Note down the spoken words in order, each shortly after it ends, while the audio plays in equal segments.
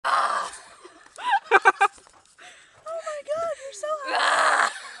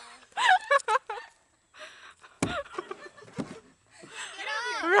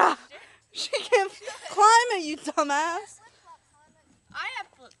dumbass. I have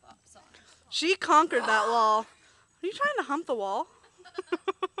flip-flops on. She conquered that wall. Are you trying to hump the wall?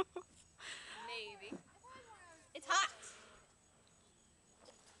 Maybe. It's hot.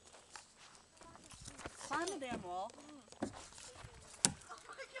 Climb the damn wall. Oh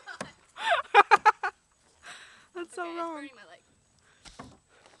my god. That's so wrong. It's burning my leg.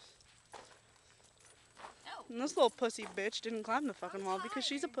 No. And this little pussy bitch didn't climb the fucking wall because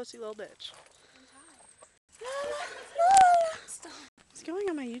she's a pussy little bitch. It's going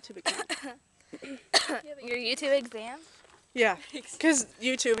on my YouTube account. Your YouTube exam? Yeah, because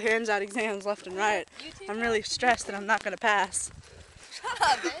YouTube hands out exams left and right. I'm really stressed that I'm not going to pass. Shut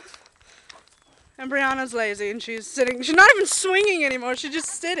up, bitch. And Brianna's lazy and she's sitting. She's not even swinging anymore. She's just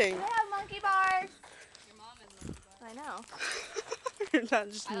sitting. I have monkey bars. Your mom has monkey bars. I know. You're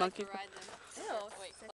not just I monkey. like to ride them. Ew. Wait.